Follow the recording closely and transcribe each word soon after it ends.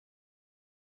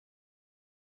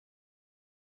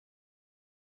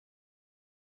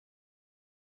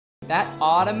that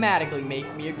automatically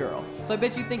makes me a girl. So I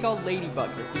bet you think all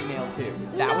ladybugs are female too.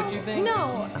 Is that what you think?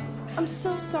 No, I'm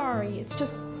so sorry. It's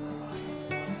just,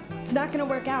 it's not gonna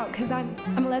work out because I'm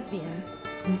a lesbian.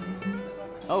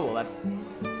 Oh, well, that's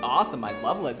awesome. I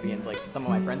love lesbians. Like, some of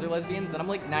my friends are lesbians, and I'm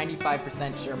like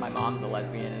 95% sure my mom's a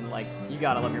lesbian, and like, you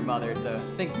gotta love your mother, so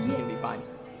I think this is gonna be fine.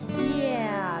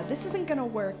 Yeah, this isn't gonna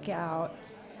work out.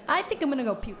 I think I'm gonna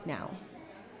go puke now.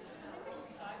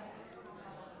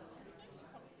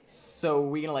 So,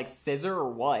 we gonna like scissor or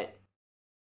what?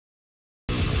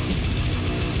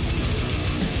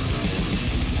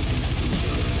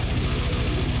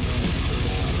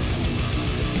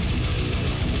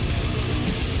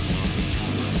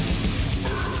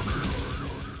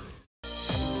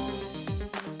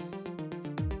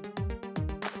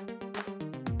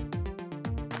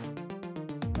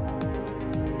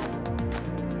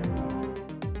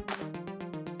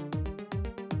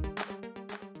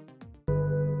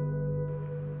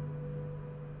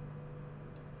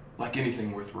 Like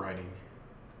anything worth writing,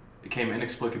 it came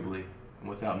inexplicably and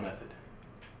without method.